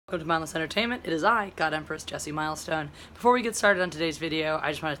Welcome to Mindless Entertainment. It is I, God Empress Jesse Milestone. Before we get started on today's video, I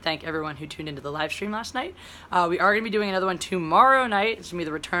just want to thank everyone who tuned into the live stream last night. We are going to be doing another one tomorrow night. It's going to be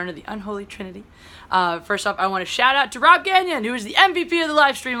the return of the Unholy Trinity. First off, I want to shout out to Rob Gagnon, who was the MVP of the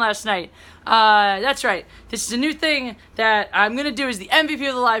live stream last night. That's right. This is a new thing that I'm going to do as the MVP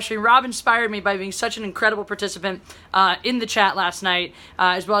of the live stream. Rob inspired me by being such an incredible participant in the chat last night,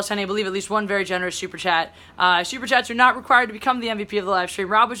 as well as sending, I believe, at least one very generous super chat. Super chats are not required to become the MVP of the live stream.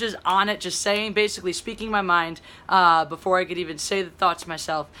 Rob was just on it, just saying, basically speaking my mind before I could even say the thoughts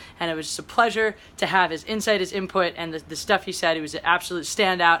myself, and it was just a pleasure to have his insight, his input, and the stuff he said. He was an absolute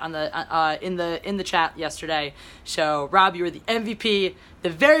standout on the in the chat yesterday. So, Rob, you were the MVP, the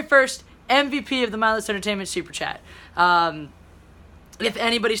very first MVP of the Mindless Entertainment Super Chat. If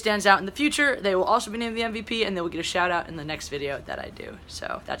anybody stands out in the future, they will also be named the MVP, and they will get a shout out in the next video that I do.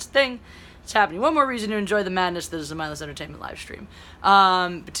 So that's the thing. It's happening. One more reason to enjoy the madness that is the Mindless Entertainment live stream.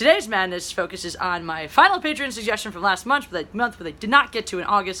 But today's madness focuses on my final Patreon suggestion from last month, but I did not get to in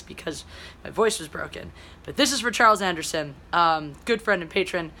August because my voice was broken. But this is for Charles Anderson, good friend and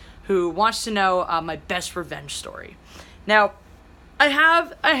patron, who wants to know my best revenge story. Now, I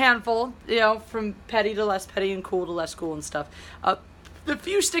have a handful, from petty to less petty and cool to less cool and stuff. The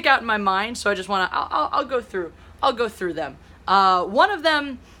few stick out in my mind, so I just want to, I'll go through them. One of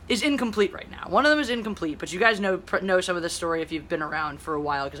them is incomplete right now. One of them is incomplete, but you guys know some of this story if you've been around for a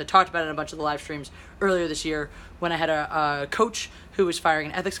while, because I talked about it in a bunch of the live streams earlier this year when I had a coach who was filing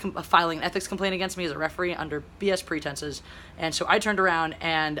an ethics complaint against me as a referee under BS pretenses, and so I turned around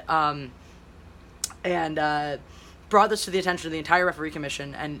and brought this to the attention of the entire referee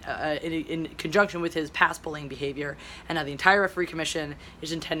commission, and in conjunction with his past bullying behavior, and now the entire referee commission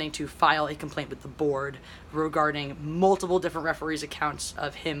is intending to file a complaint with the board regarding multiple different referees' accounts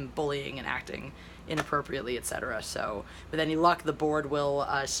of him bullying and acting inappropriately, etc. So, with any luck, the board will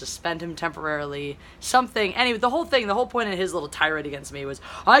suspend him temporarily. Anyway, the whole point of his little tirade against me was,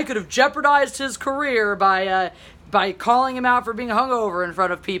 I could have jeopardized his career by calling him out for being hungover in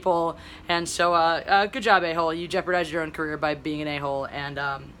front of people, and so, good job, a-hole. You jeopardized your own career by being an a-hole, and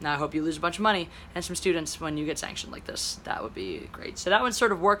now I hope you lose a bunch of money and some students when you get sanctioned like this. That would be great. So that one's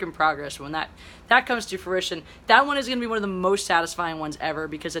sort of work in progress. When that comes to fruition, that one is going to be one of the most satisfying ones ever,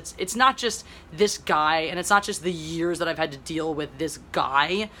 because it's not just this guy, and it's not just the years that I've had to deal with this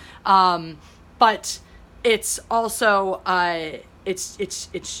guy, but it's also, it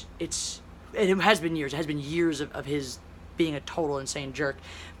has been years. It has been years of his being a total insane jerk.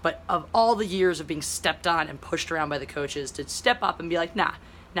 But of all the years of being stepped on and pushed around by the coaches, to step up and be like, nah,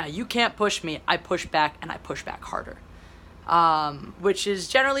 you can't push me. I push back, and I push back harder. Which is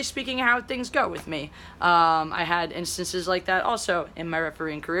generally speaking how things go with me. I had instances like that also in my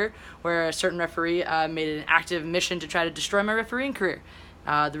refereeing career, where a certain referee made an active mission to try to destroy my refereeing career.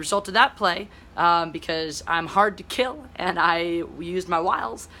 The result of that play, because I'm hard to kill and I used my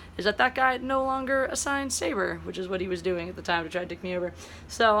wiles, is that guy no longer assigned Saber, which is what he was doing at the time to try to dick me over.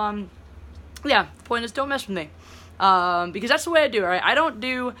 So, yeah, the point is, don't mess with me. Because that's the way I do it, right? I don't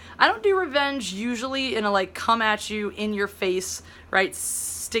do revenge usually in a, come at you in your face, right?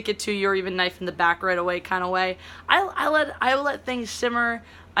 Stick it to you, or even knife in the back right away kind of way. I let things simmer.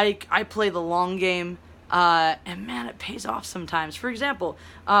 I play the long game. And man, it pays off sometimes. For example,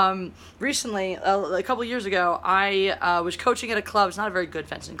 recently, a couple years ago, I was coaching at a club. It's not a very good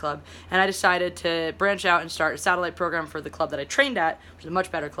fencing club, and I decided to branch out and start a satellite program for the club that I trained at, which is a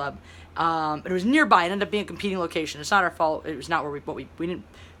much better club. And it was nearby. It ended up being a competing location. It's not our fault. It was not where we didn't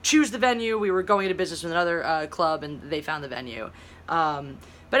choose the venue. We were going into business with another club, and they found the venue.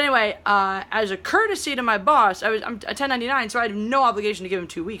 But anyway, as a courtesy to my boss, I'm a 1099, so I had no obligation to give him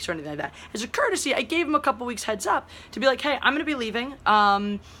 2 weeks or anything like that. As a courtesy, I gave him a couple weeks heads up to be like, hey, I'm going to be leaving.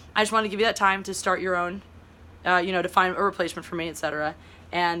 I just want to give you that time to start your own, to find a replacement for me, etc.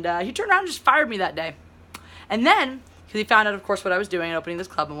 And he turned around and just fired me that day. And then, because he found out, of course, what I was doing and opening this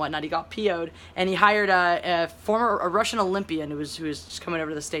club and whatnot, he got PO'd, and he hired a Russian Olympian who was just coming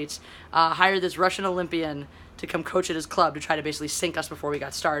over to the States, hired this Russian Olympian to come coach at his club to try to basically sink us before we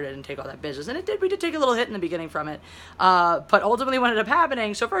got started and take all that business. And we did take a little hit in the beginning from it. But ultimately what ended up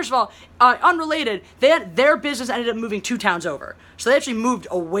happening, so first of all, unrelated, their business ended up moving 2 towns over. So they actually moved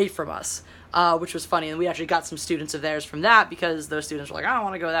away from us, which was funny. And we actually got some students of theirs from that, because those students were like, I don't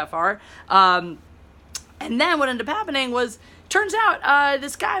want to go that far. And then what ended up happening was, turns out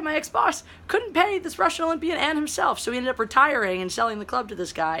this guy, my ex-boss, couldn't pay this Russian Olympian and himself, so he ended up retiring and selling the club to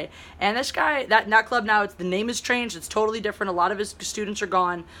this guy. And this guy, that club now, the name has changed. It's totally different. A lot of his students are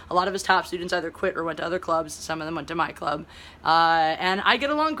gone. A lot of his top students either quit or went to other clubs. Some of them went to my club. And I get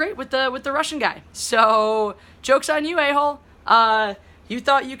along great with the Russian guy. So, joke's on you, a-hole. You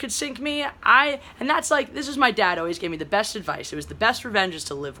thought you could sink me? And that's like, this is my dad always gave me the best advice. It was the best revenge is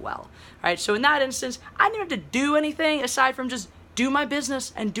to live well, right? So in that instance, I didn't have to do anything aside from just do my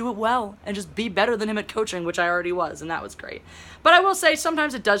business and do it well and just be better than him at coaching, which I already was, and that was great. But I will say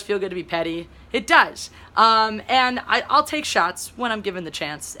sometimes it does feel good to be petty. It does. And I'll take shots when I'm given the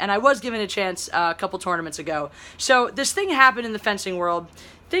chance. And I was given a chance a couple tournaments ago. So this thing happened in the fencing world.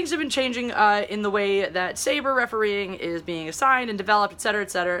 Things have been changing in the way that saber refereeing is being assigned and developed, et cetera,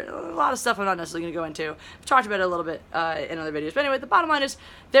 et cetera. A lot of stuff I'm not necessarily going to go into. I've talked about it a little bit in other videos. But anyway, the bottom line is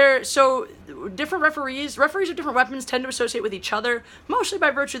different referees with different weapons tend to associate with each other, mostly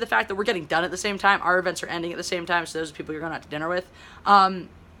by virtue of the fact that we're getting done at the same time. Our events are ending at the same time, so those are people you're going out to dinner with.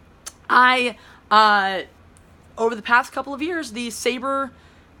 Over the past couple of years, the saber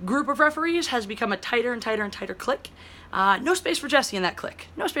group of referees has become a tighter and tighter and tighter clique. No space for Jesse in that clique.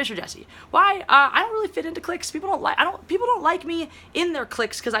 No space for Jesse. Why? I don't really fit into cliques. People don't like me in their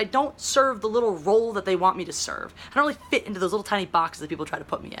cliques because I don't serve the little role that they want me to serve. I don't really fit into those little tiny boxes that people try to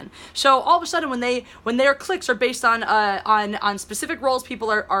put me in. So all of a sudden, when their cliques are based on specific roles people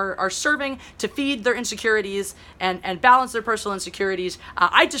are serving to feed their insecurities and balance their personal insecurities,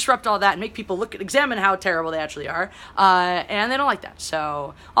 I disrupt all that and make people examine how terrible they actually are, and they don't like that.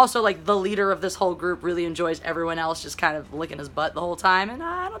 So also, like, the leader of this whole group really enjoys everyone else just kind of licking his butt the whole time, and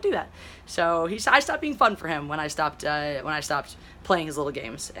I don't do that. So I stopped being fun for him when I stopped playing his little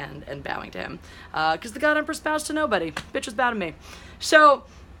games and bowing to him, because the God Empress bows to nobody. Bitches bow to me. So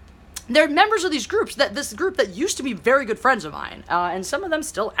they're members of these groups, this group that used to be very good friends of mine, and some of them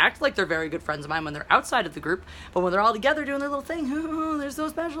still act like they're very good friends of mine when they're outside of the group, but when they're all together doing their little thing, they're so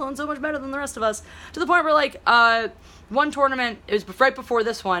special and so much better than the rest of us, to the point where, like, one tournament, it was right before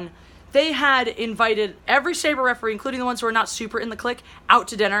this one, they had invited every saber referee, including the ones who are not super in the clique, out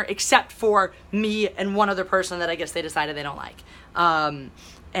to dinner, except for me and one other person that I guess they decided they don't like.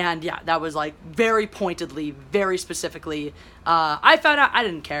 And yeah, that was like very pointedly, very specifically. I found out, I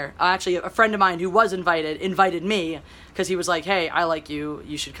didn't care. Actually, a friend of mine who was invited me because he was like, "Hey, I like you.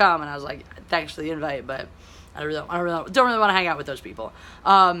 You should come." And I was like, "Thanks for the invite, but I don't really want to hang out with those people."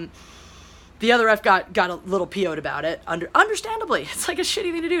 The other ref got a little PO'd about it. Understandably, it's like a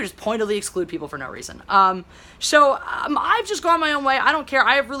shitty thing to do, just pointedly exclude people for no reason. So I've just gone my own way. I don't care.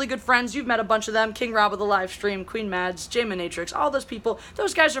 I have really good friends. You've met a bunch of them. King Rob of the live stream, Queen Mads, J Manatrix, all those people.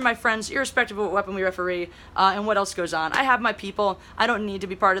 Those guys are my friends, irrespective of what weapon we referee and what else goes on. I have my people. I don't need to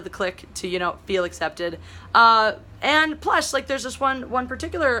be part of the clique to, feel accepted. And plus, like, there's this one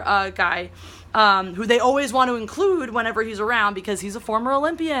particular guy who they always want to include whenever he's around because he's a former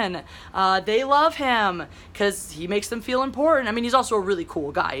Olympian. They love him because he makes them feel important. I mean, he's also a really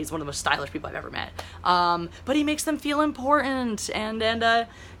cool guy. He's one of the most stylish people I've ever met. But he makes them feel important, and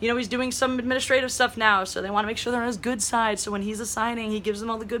he's doing some administrative stuff now, so they want to make sure they're on his good side. So when he's assigning, he gives them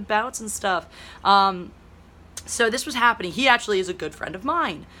all the good bouts and stuff. So this was happening. He actually is a good friend of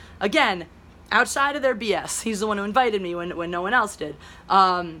mine. Again, outside of their BS. He's the one who invited me when no one else did.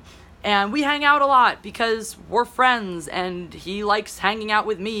 And we hang out a lot because we're friends, and he likes hanging out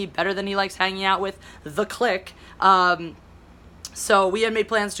with me better than he likes hanging out with the clique. So we had made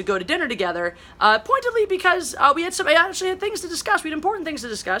plans to go to dinner together, pointedly because we actually had things to discuss. We had important things to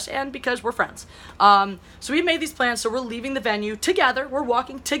discuss, and because we're friends. So we made these plans, so we're leaving the venue together. We're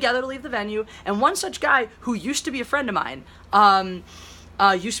walking together to leave the venue, and one such guy who used to be a friend of mine,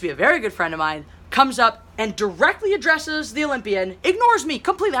 used to be a very good friend of mine, comes up and directly addresses the Olympian, ignores me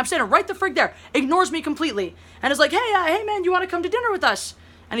completely. I'm standing right the frig there. Ignores me completely. And is like, hey man, you want to come to dinner with us?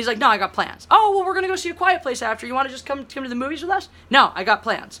 And he's like, no, I got plans. Oh, well, we're going to go see A Quiet Place after. You want to just come to the movies with us? No, I got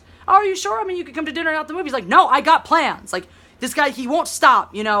plans. Oh, are you sure? I mean, you could come to dinner and not the movies. Like, no, I got plans. Like, this guy, he won't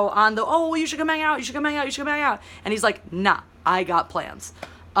stop, on the, oh, well, you should come hang out. You should come hang out. You should come hang out. And he's like, nah, I got plans.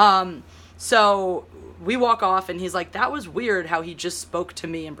 So we walk off, and he's like, that was weird how he just spoke to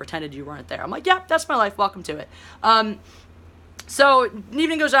me and pretended you weren't there. I'm like, yeah, that's my life. Welcome to it. So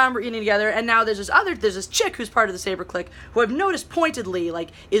evening goes on, we're eating together, and now there's this chick who's part of the Saber clique who I've noticed pointedly, like,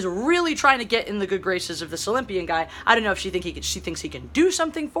 is really trying to get in the good graces of this Olympian guy. I don't know if she thinks he can do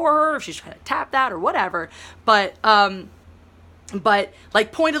something for her, if she's trying to tap that or whatever, but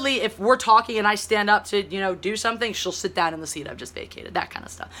like, pointedly, if we're talking and I stand up to, do something, she'll sit down in the seat I've just vacated, that kind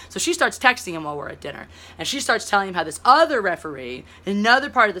of stuff. So she starts texting him while we're at dinner, and she starts telling him how this other referee, another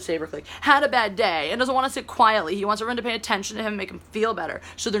part of the Saber clique, had a bad day and doesn't want to sit quietly. He wants everyone to pay attention to him and make him feel better.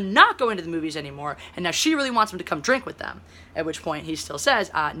 So they're not going to the movies anymore, and now she really wants him to come drink with them. At which point he still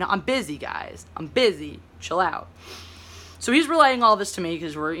says, no, I'm busy, guys. I'm busy. Chill out. So he's relaying all this to me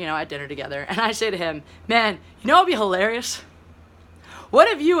because we're, at dinner together, and I say to him, man, it'd be hilarious? What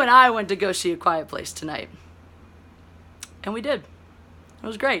if you and I went to go see A Quiet Place tonight? And we did. It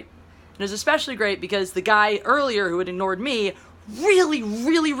was great. And it was especially great because the guy earlier who had ignored me really,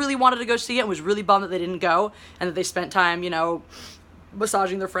 really, really wanted to go see it and was really bummed that they didn't go and that they spent time,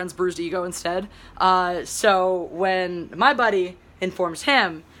 massaging their friend's bruised ego instead. So when my buddy informs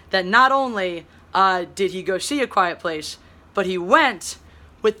him that not only did he go see A Quiet Place, but he went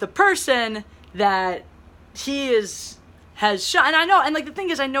with the person that has shot. And I know, and like the thing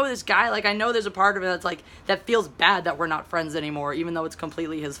is, I know this guy, like I know there's a part of it that's like, that feels bad that we're not friends anymore, even though it's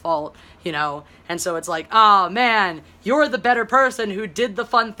completely his fault, And so it's like, oh man, you're the better person who did the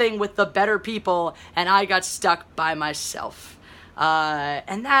fun thing with the better people, and I got stuck by myself.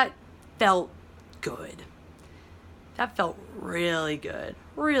 And that felt good. That felt really good,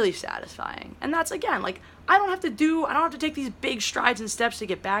 really satisfying. And that's, again, like, I don't have to take these big strides and steps to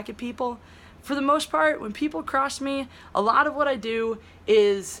get back at people. For the most part, when people cross me, a lot of what I do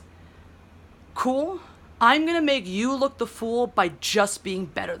is, cool, I'm gonna make you look the fool by just being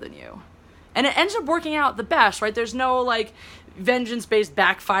better than you. And it ends up working out the best, right? There's no, like, vengeance-based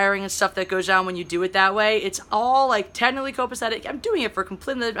backfiring and stuff that goes down when you do it that way. It's all, like, technically copacetic. I'm doing it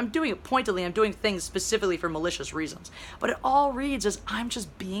pointedly. I'm doing things specifically for malicious reasons. But it all reads as I'm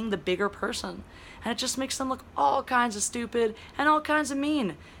just being the bigger person. And it just makes them look all kinds of stupid and all kinds of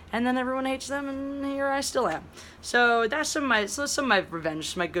mean. And then everyone hates them, and here I still am. So that's some of my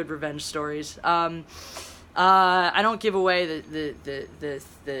revenge, my good revenge stories. I don't give away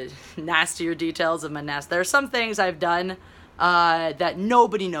the nastier details of my There are some things I've done that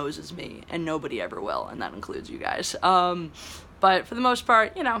nobody knows is me, and nobody ever will, and that includes you guys. But for the most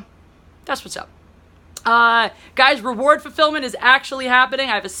part, that's what's up. Guys, reward fulfillment is actually happening.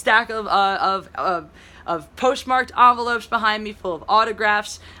 I have a stack of postmarked envelopes behind me full of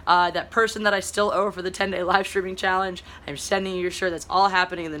autographs. That person that I still owe for the 10-day live streaming challenge, I'm sending you your shirt. That's all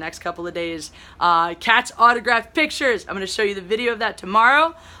happening in the next couple of days. Cat's autographed pictures. I'm going to show you the video of that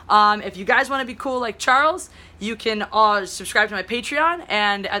tomorrow. If you guys want to be cool like Charles, you can subscribe to my Patreon,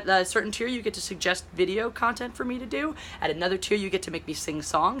 and at a certain tier you get to suggest video content for me to do. At another tier you get to make me sing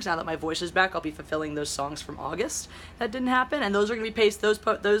songs. Now that my voice is back, I'll be fulfilling those songs from August. That didn't happen, and those are going to be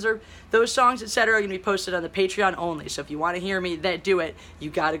those songs, etc. are going to be posted on the Patreon only. So if you want to hear me do it, you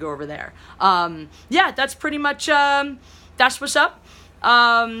got to go over there. Yeah, that's pretty much that's what's up.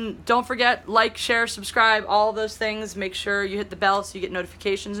 Don't forget, like, share, subscribe, all those things. Make sure you hit the bell so you get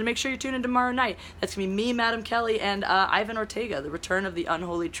notifications, and make sure you tune in tomorrow night. That's gonna be me, Madam Kelly, and Ivan Ortega, the return of the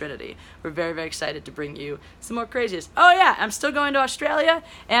unholy trinity. We're very, very excited to bring you some more craziest. Oh yeah, I'm still going to Australia,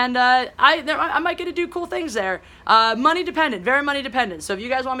 and I might get to do cool things there. Money dependent, very money dependent. So if you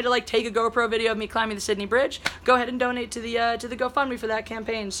guys want me to like take a GoPro video of me climbing the Sydney Bridge, go ahead and donate to the GoFundMe for that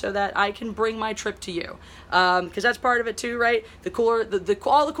campaign so that I can bring my trip to you. Because that's part of it too, right?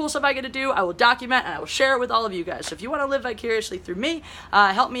 All the cool stuff I get to do, I will document and I will share it with all of you guys. So if you want to live vicariously through me,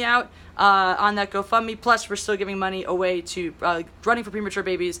 help me out on that GoFundMe. Plus, we're still giving money away to Running for Premature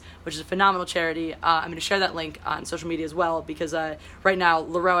Babies, which is a phenomenal charity. I'm going to share that link on social media as well because right now,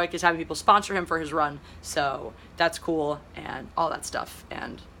 Leroic is having people sponsor him for his run. So that's cool and all that stuff.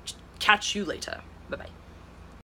 And catch you later. Bye-bye.